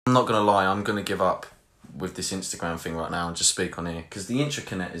I'm not going to lie, I'm going to give up with this Instagram thing right now and just speak on here. Because the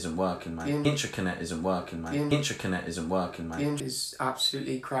intranet isn't working, mate. Intranet isn't working, mate. Intranet isn't working, mate. The is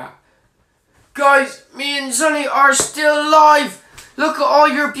absolutely crap. Guys, me and Sonny are still live. Look at all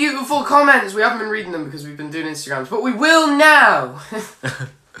your beautiful comments. We haven't been reading them because we've been doing Instagrams, but we will now.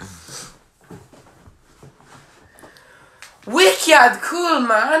 Wicked cool,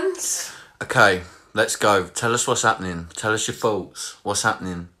 man. Okay, let's go. Tell us what's happening. Tell us your thoughts. What's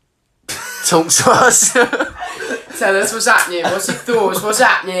happening? Talk to us. Tell us what's happening. What's your thoughts? What's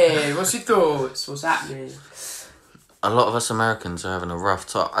happening? What's your thoughts? What's happening? A lot of us Americans are having a rough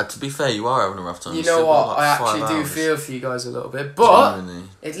time. To be fair, you are having a rough time. You know what? I actually do feel for you guys a little bit. But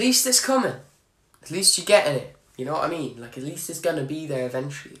at least it's coming. At least you're getting it. You know what I mean? Like, at least it's going to be there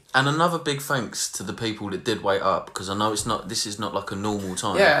eventually. And another big thanks to the people that did wait up, because I know this is not like a normal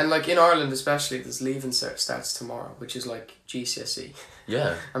time. Yeah, and like in Ireland especially, this Leaving Cert starts tomorrow, which is like GCSE.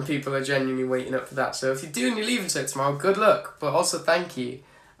 Yeah. And people are genuinely waiting up for that. So if you're doing your Leaving Cert tomorrow, good luck. But also thank you.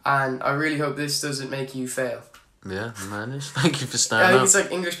 And I really hope this doesn't make you fail. Yeah, man. Thank you for staying I think up. it's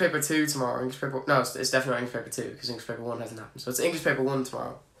like English paper 2 tomorrow. No, it's definitely not English paper 2 because English paper 1 hasn't happened. So it's English paper 1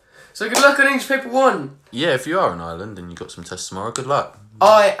 tomorrow. So good luck on English paper 1. Yeah, if you are in Ireland and you got some tests tomorrow, good luck.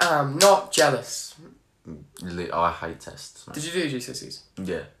 I am not jealous. I hate tests, man. Did you do GCSEs?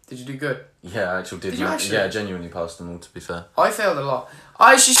 Yeah. Did you do good? Yeah, I actually did. Did you actually? Yeah, I genuinely passed them all, to be fair. I failed a lot.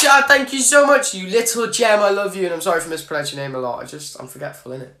 Aisha, thank you so much, you little gem. I love you, and I'm sorry for mispronouncing your name a lot. I'm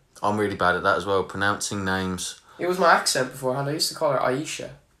forgetful, innit? I'm really bad at that as well, pronouncing names. It was my accent beforehand. I used to call her Aisha.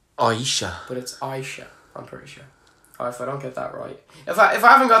 Aisha. But it's Aisha, I'm pretty sure. Oh, if I don't get that right. If I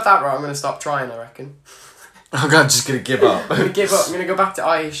haven't got that right, I'm going to stop trying, I reckon. I'm just going to give up. I'm going to give up. I'm going to go back to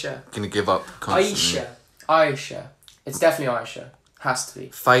Aisha. Going to give up constantly. Aisha. It's definitely Aisha. Has to be.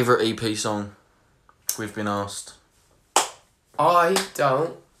 Favourite EP song? We've been asked. I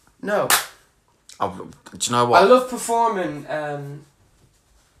don't know. Do you know what? I love performing...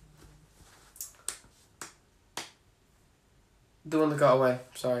 The one that got away.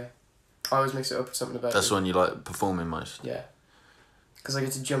 Sorry. I always mix it up with something about That's the one you like performing most? Yeah. Because I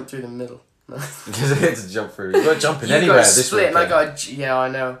get to jump through the middle. Because I get to jump through. You're not jumping anywhere this weekend. Yeah, I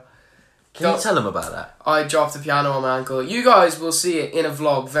know. Can you tell them about that? I dropped the piano on my ankle. You guys will see it in a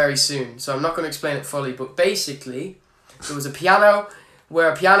vlog very soon, so I'm not going to explain it fully, but basically, there was a piano where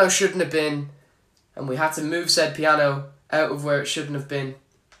a piano shouldn't have been, and we had to move said piano out of where it shouldn't have been,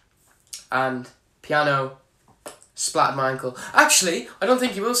 and piano splattered my ankle. Actually, I don't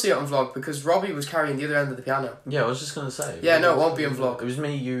think you will see it on vlog because Robbie was carrying the other end of the piano. Yeah, I was just going to say. Yeah, no, it won't be on vlog. It was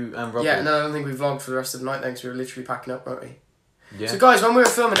me, you and Robbie. Yeah, no, I don't think we vlogged for the rest of the night then because we were literally packing up, weren't we? Yeah. So guys, when we were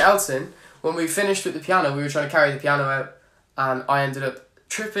filming Elton, when we finished with the piano, we were trying to carry the piano out and I ended up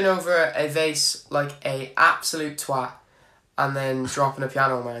tripping over a vase like a absolute twat and then dropping a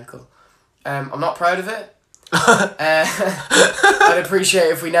piano on my ankle. I'm not proud of it. I'd appreciate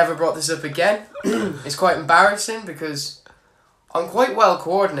if we never brought this up again. It's quite embarrassing because I'm quite well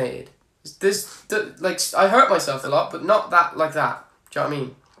coordinated. I hurt myself a lot, but not that like that. Do you know what I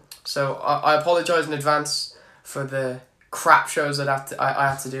mean? So I apologise in advance for the crap shows that I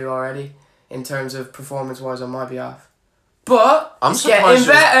had to do already in terms of performance-wise on my behalf. But it's getting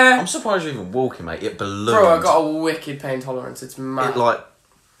better. I'm surprised you're even walking, mate. It ballooned. Bro, I got a wicked pain tolerance. It's mad.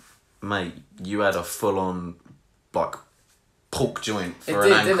 Mate, you had a full-on, pork joint for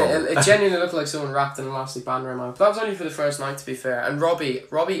an ankle. Didn't it? It genuinely looked like someone wrapped an elastic band around my ankle. That was only for the first night, to be fair. And Robbie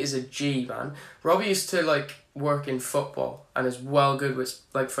is a G, man. Robbie used to, work in football and is well good with,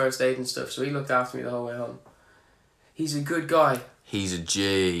 first aid and stuff, so he looked after me the whole way home. He's a good guy. He's a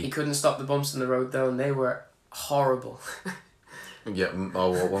G. He couldn't stop the bumps in the road, though, and they were horrible. Yeah, when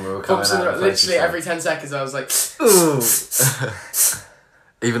we were coming out. Literally every 10 seconds I was like... Ooh.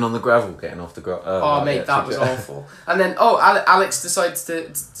 Even on the gravel, getting off the gravel. Mate, that was awful. And then, Alex decided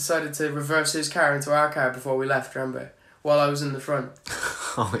to reverse his car into our car before we left, remember? While I was in the front.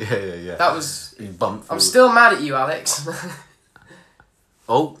 Oh, yeah. That was... He bumped I'm still mad at you, Alex. mate,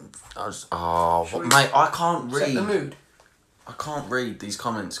 I can't read. Set the mood. I can't read these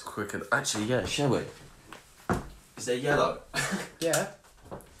comments quicker. Actually, yeah, shall we? Is there yellow? Yeah.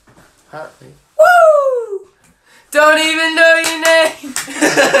 Apparently. Woo! Don't even know your name!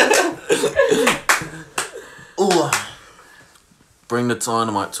 Ooh. Bring the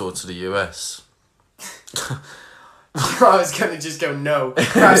Dynamite tour to the US. I was going to just go no.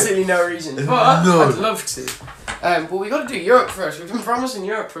 For absolutely no reason. But no. I'd love to. But we got to do Europe first. We've been promising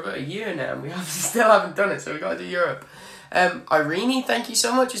Europe for about a year now and we still haven't done it, so we got to do Europe. Irene, thank you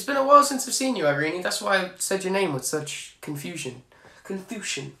so much. It's been a while since I've seen you, Irene. That's why I said your name with such confusion.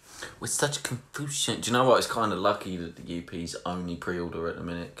 With such confusion. Do you know what? It's kind of lucky that the EP's only pre-order at the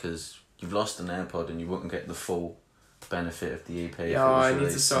minute, because you've lost an AirPod and you wouldn't get the full benefit of the EP. Yeah, I need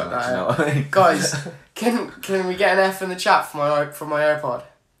to sort that out. You know what I mean? Guys, can we get an F in the chat for my AirPod?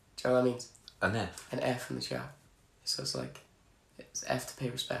 Do you know what that means? An F? An F in the chat. So it's like, it's F to pay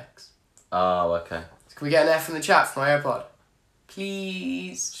respects. Oh, okay. So can we get an F in the chat for my AirPod?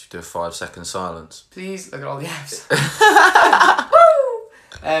 Please. Should do a 5-second silence. Please, look at all the Fs.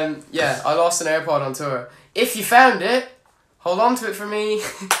 Yeah, I lost an AirPod on tour. If you found it, hold on to it for me.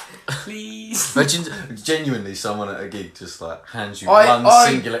 Please. Imagine genuinely someone at a gig just like hands you one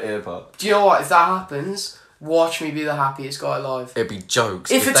singular AirPod. Do you know what? If that happens, watch me be the happiest guy alive. It'd be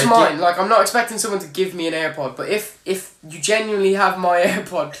jokes. If it's mine, like I'm not expecting someone to give me an AirPod, but if you genuinely have my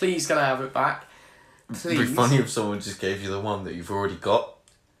AirPod, please can I have it back? Please. It'd be funny if someone just gave you the one that you've already got.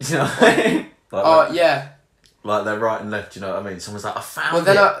 You know what I mean? Yeah. Like they're right and left, you know what I mean? Someone's like, I found it. Well,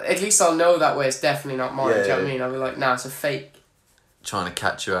 then at least I'll know that way it's definitely not mine, do you know what I mean? I'll be like, nah, it's a fake. Trying to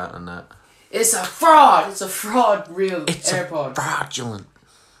catch you out on that. It's a fraud! It's a fraud, real it's AirPod. It's fraudulent.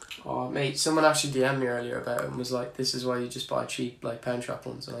 Oh, mate, someone actually DM'd me earlier about it and was like, this is why you just buy cheap, like, pound shop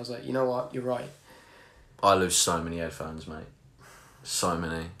ones. And I was like, you know what? You're right. I lose so many headphones, mate. So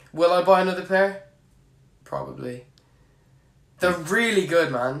many. Will I buy another pair? Probably. They're really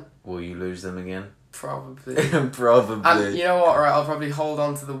good, man. Will you lose them again? Probably. Probably. And you know what, right? I'll probably hold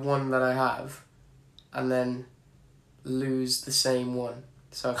on to the one that I have and then lose the same one.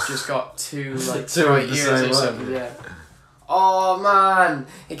 So I've just got two, like, two right of the ears same or something, one. yeah. Oh, man.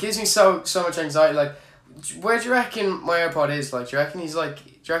 It gives me so much anxiety. Like, where do you reckon my AirPod is? Like, do you reckon he's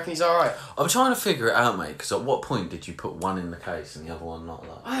alright? I'm trying to figure it out, mate, because at what point did you put one in the case and the other one not?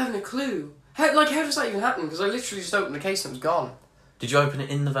 Like? I haven't a clue. How does that even happen? Because I literally just opened the case and it was gone. Did you open it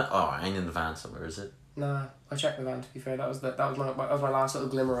in the van? Oh, it ain't in the van somewhere, is it? Nah, I checked the van, to be fair. That was my last little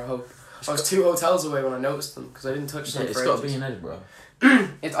glimmer of hope. I was 2 hotels away when I noticed them, because I didn't touch them for It's got to be in Edinburgh.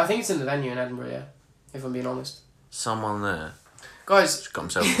 I think it's in the venue in Edinburgh, yeah. If I'm being honest. Someone there. Guys, got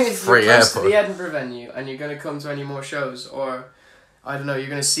himself if free you're close to airport. the Edinburgh venue and you're going to come to any more shows, or, I don't know, you're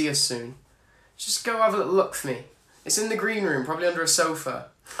going to see us soon, just go have a little look for me. It's in the green room, probably under a sofa.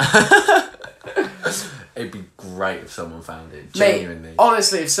 It'd be great if someone found it. Genuinely. Mate,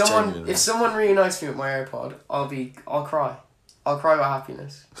 honestly, if someone reunites me with my AirPod, I'll cry. I'll cry with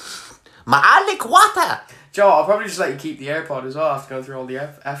happiness. Ma'alik water! Joe, I'll probably just let you keep the AirPod as well after going through all the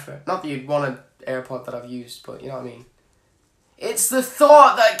effort. Not that you'd want an AirPod that I've used, but you know what I mean. It's the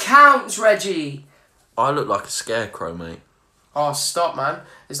thought that counts, Reggie! I look like a scarecrow, mate. Oh, stop, man.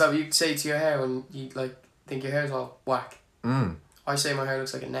 Is that what you say to your hair when you, like, think your hair's all whack? I say my hair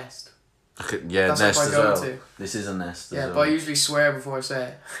looks like a nest. Yeah, that's nest like as well. This is a nest as well. Yeah, but I usually swear before I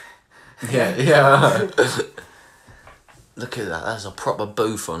say it. Yeah. Look at that. That's a proper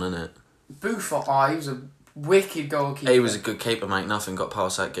Buffon, isn't it? Buffon? Oh, he was a wicked goalkeeper. He was a good keeper, mate. Nothing got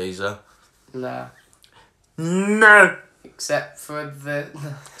past that geezer. Nah. No! Except for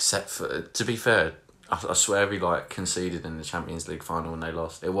to be fair, I swear he conceded in the Champions League final when they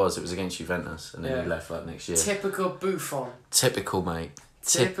lost. It was against Juventus, and then he left next year. Typical Buffon. Typical, mate.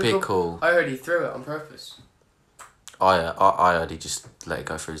 Typical. I heard he threw it on purpose. I heard he just let it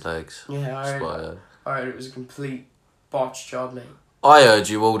go through his legs. Yeah, I heard it was a complete botch job, mate. I heard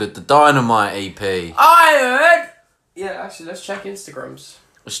you ordered the Dynamite EP. I heard! Yeah, actually, let's check Instagrams.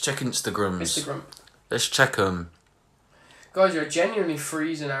 Let's check Instagrams. Instagram. Let's check them. Guys, you're genuinely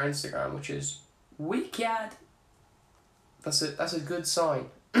freezing our Instagram, which is wicked. That's a good sign.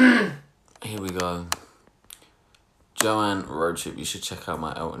 Here we go. Joanne Roadtrip, you should check out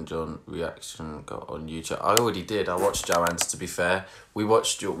my Elton John reaction got on YouTube. I already did. I watched Joanne's, to be fair. We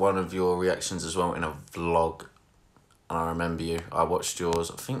watched one of your reactions as well in a vlog. And I remember you. I watched yours.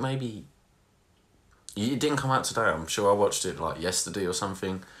 I think maybe... It didn't come out today. I'm sure I watched it yesterday or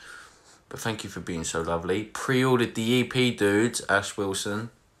something. But thank you for being so lovely. Pre-ordered the EP, dudes. Ash Wilson.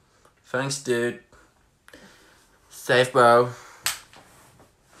 Thanks, dude. Safe, bro.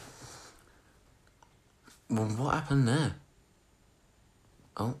 Well, what happened there?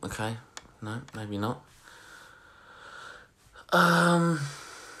 Oh, okay. No, maybe not.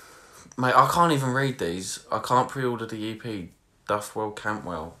 Mate, I can't even read these. I can't pre-order the EP. Duffwell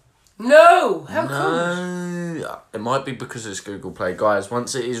Campwell. No! How come? No! It might be because it's Google Play. Guys,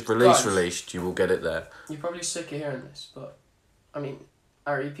 once it is released, you will get it there. You're probably sick of hearing this, but, I mean,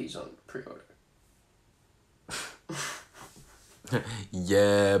 our EP's on pre-order.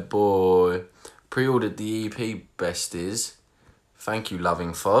 Yeah, boy. Pre-ordered the EP, besties. Thank you,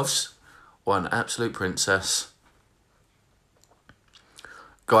 loving Fovs. What an absolute princess.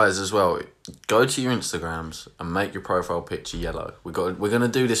 Guys, as well, Go to your Instagrams and make your profile picture yellow. We're gonna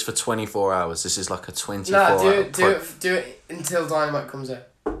do this for 24 hours. This is like a 24 Nah, hour. do it until Dynamite comes out.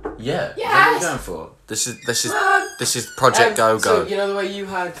 Yeah. Yes! What are you going for? This is Project Go. So you know the way you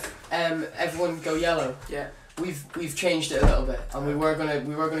had everyone go yellow. Yeah. We've changed it a little bit, and we were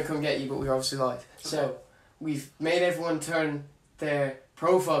gonna come get you, but we were obviously live. So we've made everyone turn their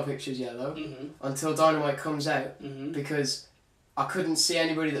profile pictures yellow until Dynamite comes out because I couldn't see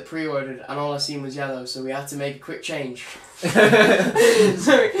anybody that pre-ordered, and all I seen was yellow, so we had to make a quick change. So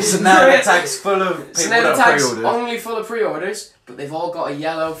now the tag's full of people that pre-ordered. Only full of pre-orders, but they've all got a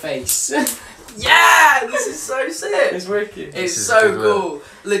yellow face. Yeah, this is so sick. It's wicked. It's so cool.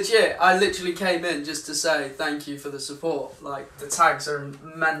 Legit, I literally came in just to say thank you for the support. Like, the tags are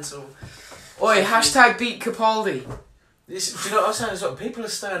mental. Oi, hashtag beat Capaldi. Do you know what I'm saying? As well, people are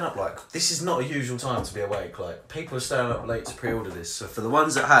staying up, like, this is not a usual time to be awake. Like, people are staying up late to pre-order this. So for the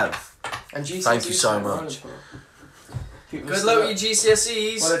ones that have, and GCSEs thank you so much. Good luck with your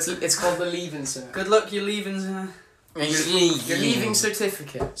GCSEs. Well, it's called the Leaving Cert. Good luck your leavings. Your leaving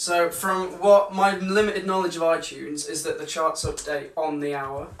certificate. So, from what my limited knowledge of iTunes is that the charts update on the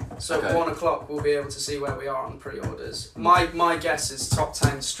hour. So, at 1 o'clock we'll be able to see where we are on pre-orders. My guess is top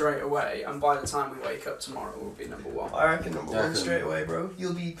 10 straight away, and by the time we wake up tomorrow, we'll be number 1. I reckon number 1 straight away, bro.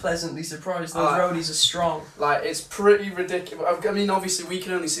 You'll be pleasantly surprised. Those roadies are strong. Like, it's pretty ridiculous. I mean, obviously, we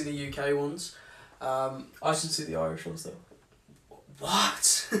can only see the UK ones. I should see the Irish ones, though.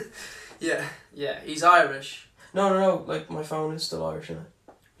 What? Yeah, he's Irish. No, like, my phone is still Irish, innit?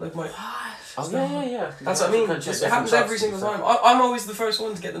 Like, my... Oh, yeah. That's what I mean. It happens every single time. I'm always the first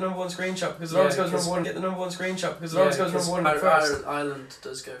one to get the number 1 screenshot, because it always goes number 1, get the number 1 screenshot, because it always goes number 1 first. Ireland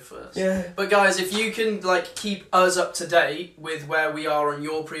does go first. Yeah. But guys, if you can, like, keep us up to date with where we are on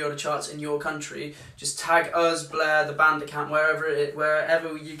your pre-order charts in your country, just tag us, Blair, the band account, wherever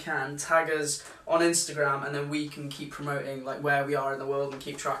you can, tag us on Instagram, and then we can keep promoting, like, where we are in the world and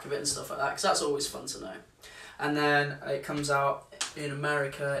keep track of it and stuff like that, because that's always fun to know. And then it comes out in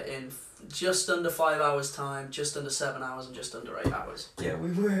America in just under 5 hours time, just under 7 hours, and just under 8 hours. Yeah, we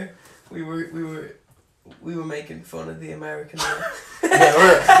were making fun of the American.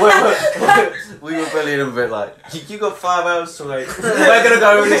 We were bullying them a bit, like, you got 5 hours to wait. We're gonna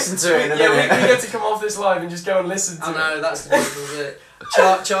go and listen to it. Yeah, we get to come off this live and just go and listen to it. I know, that's the beautiful bit.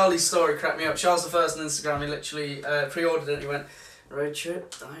 Charlie's story cracked me up. Charles the first on Instagram, he literally pre-ordered it and he went,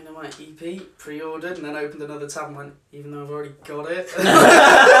 Roadtrip, Dynamite EP, pre-ordered, and then opened another tab and went, even though I've already got it.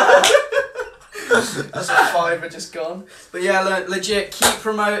 That's like 5 are just gone. But yeah, legit, keep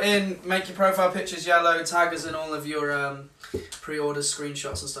promoting, make your profile pictures yellow, tag us in all of your pre-orders,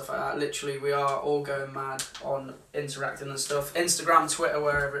 screenshots and stuff like that. Literally, we are all going mad on interacting and stuff. Instagram, Twitter,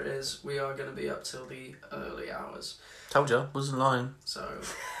 wherever it is, we are going to be up till the early hours. Told you, wasn't lying. So...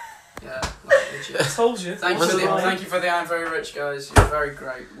 yeah, like, legit. Told you. Thank you for the I'm Very Rich, guys. You're very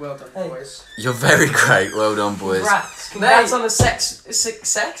great. Well done, boys. You're very great. Well done, boys. Congrats on the sex. Thanks for the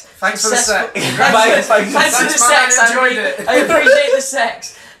sex. Thanks for the sex. I appreciate the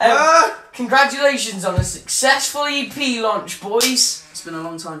sex. Congratulations on a successful EP launch, boys. It's been a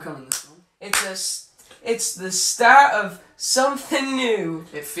long time coming, this one. It's the start of something new.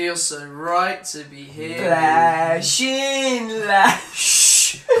 It feels so right to be here. Flashing lash.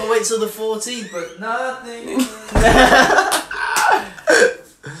 I'll wait till the 14th, but nothing.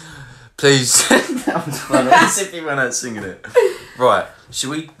 Please. That was fun. As if you went out singing it. Right. Should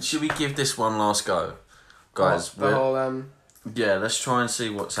we give this one last go, guys? The whole Yeah. Let's try and see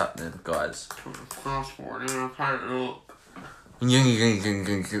what's happening, guys. Right.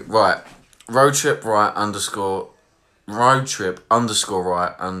 Roadtrip right _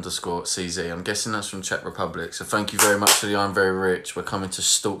 CZ. I'm guessing that's from Czech Republic. So thank you very much for the I'm Very Rich. We're coming to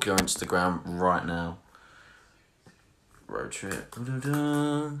stalk your Instagram right now. Roadtrip.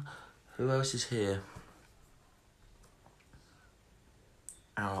 Who else is here?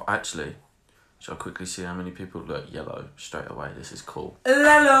 Oh, actually, shall I quickly see how many people look yellow straight away? This is cool.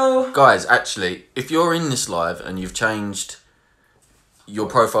 Hello. Guys, actually, if you're in this live and you've changed your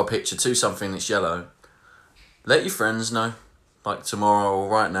profile picture to something that's yellow, let your friends know, like tomorrow or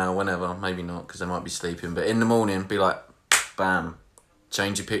right now, whenever. Maybe not, because they might be sleeping. But in the morning, be like, bam,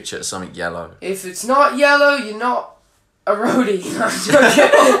 change your picture to something yellow. If it's not yellow, you're not a roadie.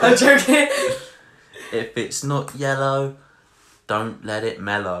 I'm joking. If it's not yellow, don't let it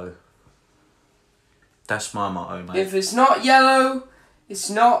mellow. That's my motto, mate. If it's not yellow,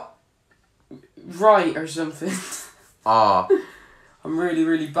 it's not right or something. R. I'm really,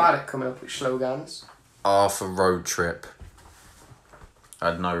 really bad at coming up with slogans. R for road trip. I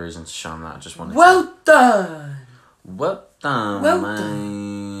had no reason to show that. I just wanted Well done! Well done, Well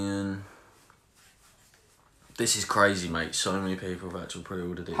man. This is crazy, mate. So many people have actually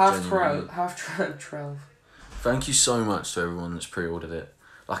pre-ordered it. Half genuinely. 12. Thank you so much to everyone that's pre-ordered it.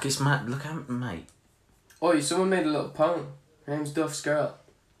 Like, it's mad. Look at mate. Oh, someone made a little poem. Her name's Duff's Girl.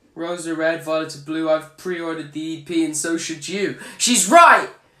 Roses are red, violets are blue. I've pre-ordered the EP and so should you. She's right!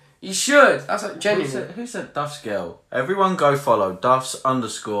 You should. That's like genuine. Who said Duff's Girl? Everyone go follow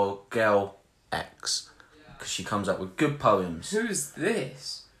Duff's_girl X. Because she comes up with good poems. Who's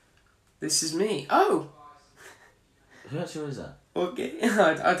this? This is me. Oh! Who actually is that? Okay.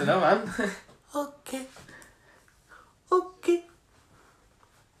 I don't know, man. Okay.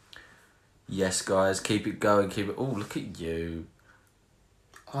 Yes, guys, keep it going, keep it... Oh, look at you.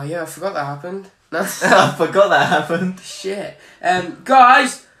 Oh, yeah, I forgot that happened. No. I forgot that happened. Shit.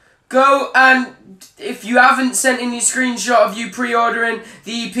 Guys, go and if you haven't sent in your screenshot of you pre-ordering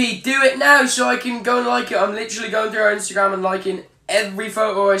the EP, do it now so I can go and like it. I'm literally going through our Instagram and liking every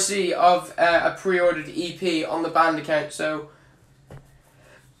photo I see of a pre-ordered EP on the band account, so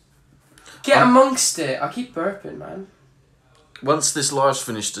get amongst it. I keep burping, man. Once this live's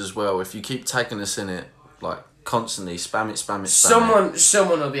finished as well, if you keep tagging us in it, like, constantly, spam it.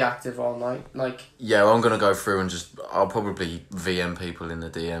 Someone will be active all night, like... Yeah, I'm going to go through and just... I'll probably VM people in the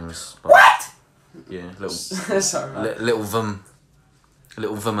DMs. What?! Yeah, little... Sorry, man. Little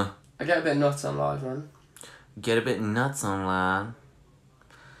vummer. I get a bit nuts on live, man. Get a bit nuts online.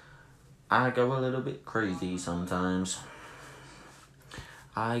 I go a little bit crazy sometimes.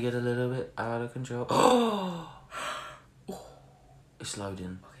 I get a little bit out of control. Oh! It's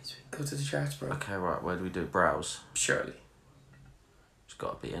loading. Okay, sweet. Go to the charts, bro. Okay, right, where do we do? Browse. Surely. It's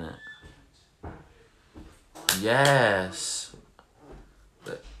got to be in it. Yes!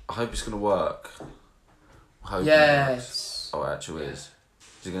 I hope it's going to work. I hope it works. Oh, it actually is.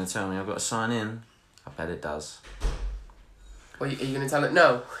 Is it going to tell me I've got to sign in? I bet it does. Well, are you going to tell it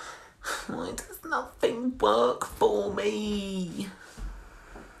no? Why does nothing work for me?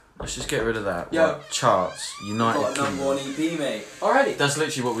 Let's just get rid of that. Yeah. Right, charts. United Got a number Kingdom. one EP, mate. Already? That's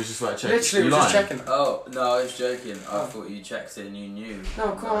literally what we just about to check. Literally, You we're just lying? checking. Oh, no, I was joking. I thought you checked it and you knew.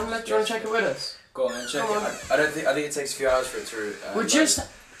 No, come on, do you want to check it with us? Go on then, check Come it. on. I think it takes a few hours for it to... We're just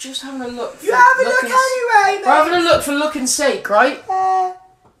having a look. You have a look anyway, mate! We're having a look for looking sake, right?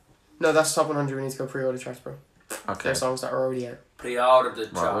 No, that's top 100. We need to go pre-order tracks, bro. Okay. They're songs that are already out. Pre-order the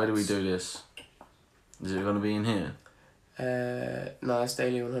tracks. Right, where do we do this? Is it going to be in here? No, it's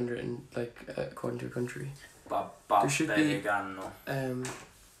daily 100 and according to a country. There should be- Belligano.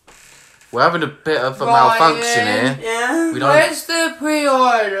 We're having a bit of a Ryan. malfunction here. Yeah. We don't... Where's the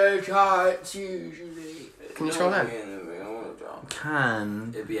pre-order charts usually? Can you scroll down?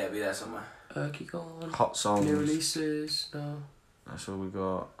 Can. It'll be there somewhere. Keep going. Hot songs. New releases. No. That's all we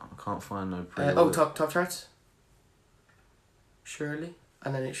got. I can't find no pre Top charts. Surely,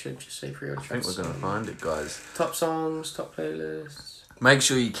 and then it should just say pre-order I think tracks. we're going to find it, guys. Top songs, top playlists, Make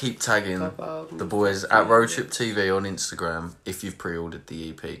sure you keep tagging top albums. the boys at Roadtrip TV on Instagram if you've pre-ordered the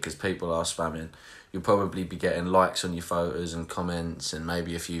EP, because people are spamming. You'll probably be getting likes on your photos and comments and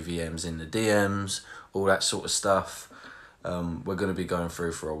maybe a few VMs in the DMs, all that sort of stuff. We're going to be going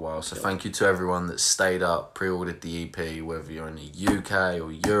through for a while, so thank you to everyone that stayed up, pre-ordered the EP, whether you're in the UK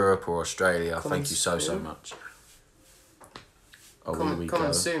or Europe or Australia. Thank you so much. Oh, here we go.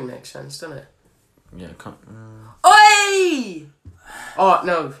 Coming soon makes sense, doesn't it? Yeah, Oi! Oh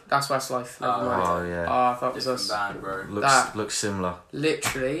no, that's Westlife. Never mind. Oh yeah. Oh, I thought it was Different us. band, bro. Looks similar.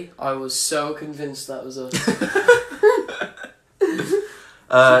 Literally, I was so convinced that was us.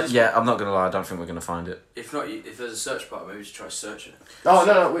 Yeah, I'm not gonna lie. I don't think we're gonna find it. If not, if there's a search bar, maybe just try searching it. Oh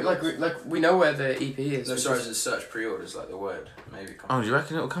no, we know where the EP is. No, sorry, it's a search pre-orders, like the word. Maybe. Oh, do you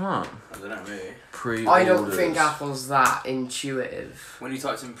reckon it'll come up? I don't know, maybe. Pre-orders. I don't think Apple's that intuitive. When you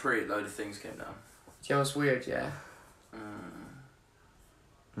typed in pre, a load of things came down. Do you know what's weird? Yeah.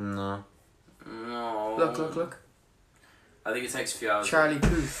 No. No. Look. I think it takes a few hours. Charlie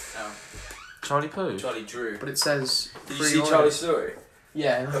Puth. Oh. Charlie Pooh. Charlie Drew. But it says. Did you see pre-order. Charlie's story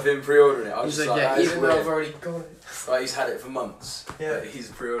Yeah. of him pre-ordering it? I was He's just like, yeah, "That is even though weird." I've already got it. Like, he's had it for months. Yeah. But he's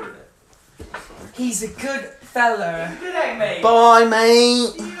pre-ordering it. He's a good fella. Good day, mate. Bye,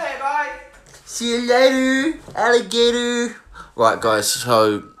 mate. See you later, bye. See you later, alligator. Right, guys.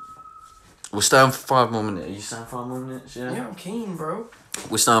 So we're staying for 5 more minutes. Are you staying 5 more minutes? Yeah. Yeah, I'm keen, bro.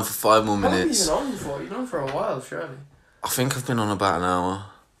 We're staying for 5 more How long have you minutes. been on for? You've been on for a while, surely. I think I've been on about an hour,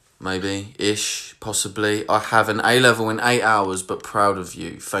 maybe ish, possibly. I have an A level in 8 hours, but proud of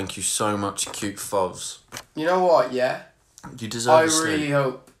you. Thank you so much, cute fovs. You know what? Yeah. You deserve I to sleep. really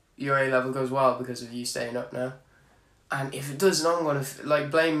hope your A level goes well because of you staying up now. And if it doesn't, I'm gonna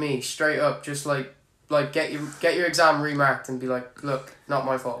blame me straight up. Just get your exam remarked and be like, look, not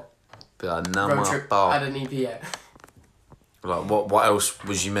my fault. Be like, no more Roadtrip bar. had an EP out. Like, what else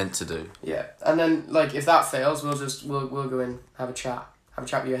was you meant to do? Yeah, and then like if that fails, we'll go in, have a chat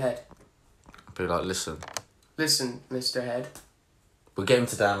with your head. Be like, listen, Mr. Head. we'll get him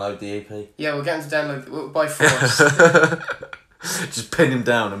to download the EP. Yeah, we'll get him to download by force. Just pin him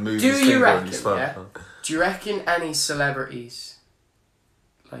down and move Do his you finger on reckon, his phone. yeah? Do you reckon any celebrities,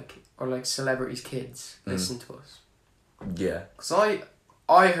 like celebrities' kids, listen to us? Yeah. Because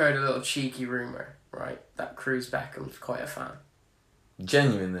I heard a little cheeky rumour, right, that Cruz Beckham's quite a fan.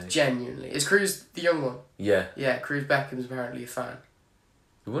 Genuinely. Genuinely. Is Cruz the young one? Yeah. Yeah, Cruz Beckham's apparently a fan.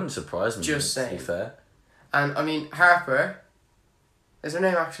 It wouldn't surprise me, Just to be saying. fair. And, I mean, Harper, is her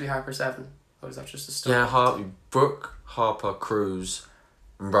name actually Harper 7? Or is that just a story? Yeah, Brooke, Harper, Cruz,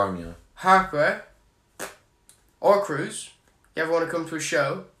 and Romeo. Harper, or Cruz, you ever want to come to a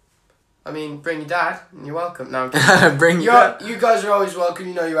show? I mean, bring your dad, and you're welcome. No, I'm kidding. You guys are always welcome,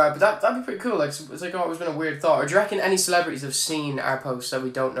 you know you are, but that'd be pretty cool. Like, it's like always been a weird thought. Or do you reckon any celebrities have seen our posts that we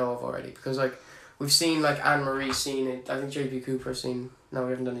don't know of already? Because, like, we've seen, like, Anne-Marie seen it. I think JP Cooper seen... No,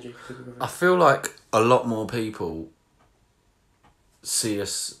 we haven't done the JP Cooper. I feel like a lot more people see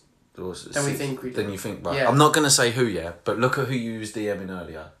us... Than we think we do. Than you think, right? Yeah. I'm not going to say who, yeah, but look at who you was DMing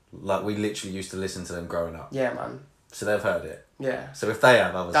earlier. Like, we literally used to listen to them growing up. Yeah, man. So they've heard it. Yeah. So if they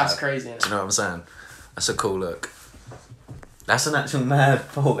have, others That's have. crazy, Do innit? you know what I'm saying? That's a cool look. That's an actual mad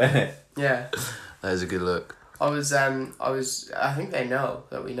thought, isn't it? Yeah. That is a good look. I think they know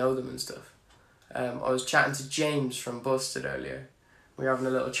that we know them and stuff. I was chatting to James from Busted earlier. We were having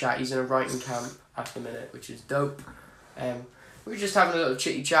a little chat. He's in a writing camp at the minute, which is dope. We were just having a little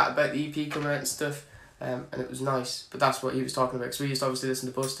chitty chat about the EP coming out and stuff. And it was nice, but that's what he was talking about. Because we used to obviously listen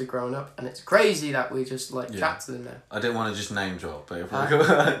to Busted growing up, and it's crazy that we just chat to them now. I didn't want to just name drop, but if we're cool, do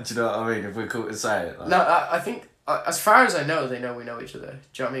you know what I mean? If we're cool to say it. Like. No, I think as far as I know, they know we know each other.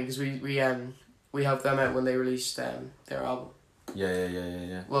 Do you know what I mean? Because we helped them out when they released their album.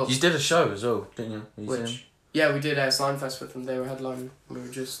 Yeah. Well, you did a show as well, didn't you? Which? Yeah, we did Slime Fest with them. They were headlining.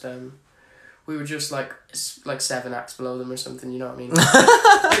 We were just like 7 acts below them or something. You know what I mean?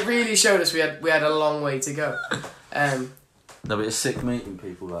 It really showed us we had a long way to go. No, but it's sick meeting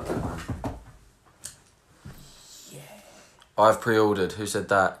people like that, man. Yeah. I've pre-ordered. Who said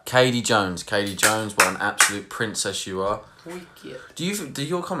that? Katie Jones. Katie Jones, what an absolute princess you are. Wicked. Do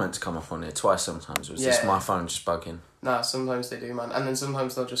your comments come up on here twice sometimes? Or is this Yeah. my phone just bugging? Nah, sometimes they do, man. And then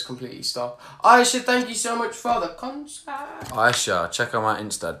sometimes they'll just completely stop. Aisha, thank you so much for the concert. Aisha, check out my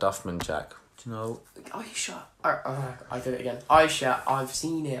Insta, Duffman Jack. Do you know? Aisha. I did it again. Aisha, I've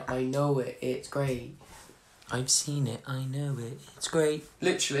seen it. I know it. It's great. I've seen it. I know it. It's great.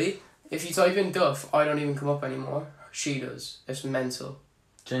 Literally, if you type in Duff, I don't even come up anymore. She does. It's mental.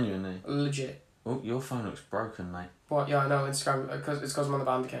 Genuinely. Legit. Oh, your phone looks broken, mate. What? Yeah, I know. Instagram, because I'm on the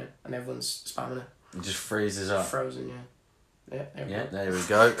band account and everyone's spamming it. It just freezes up. Frozen, yeah. Yeah, there we Yeah, go. there we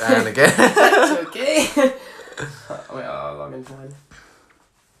go. And again. It's okay. Wait, I'll log in fine.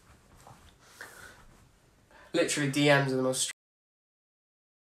 Literally, DMs are the most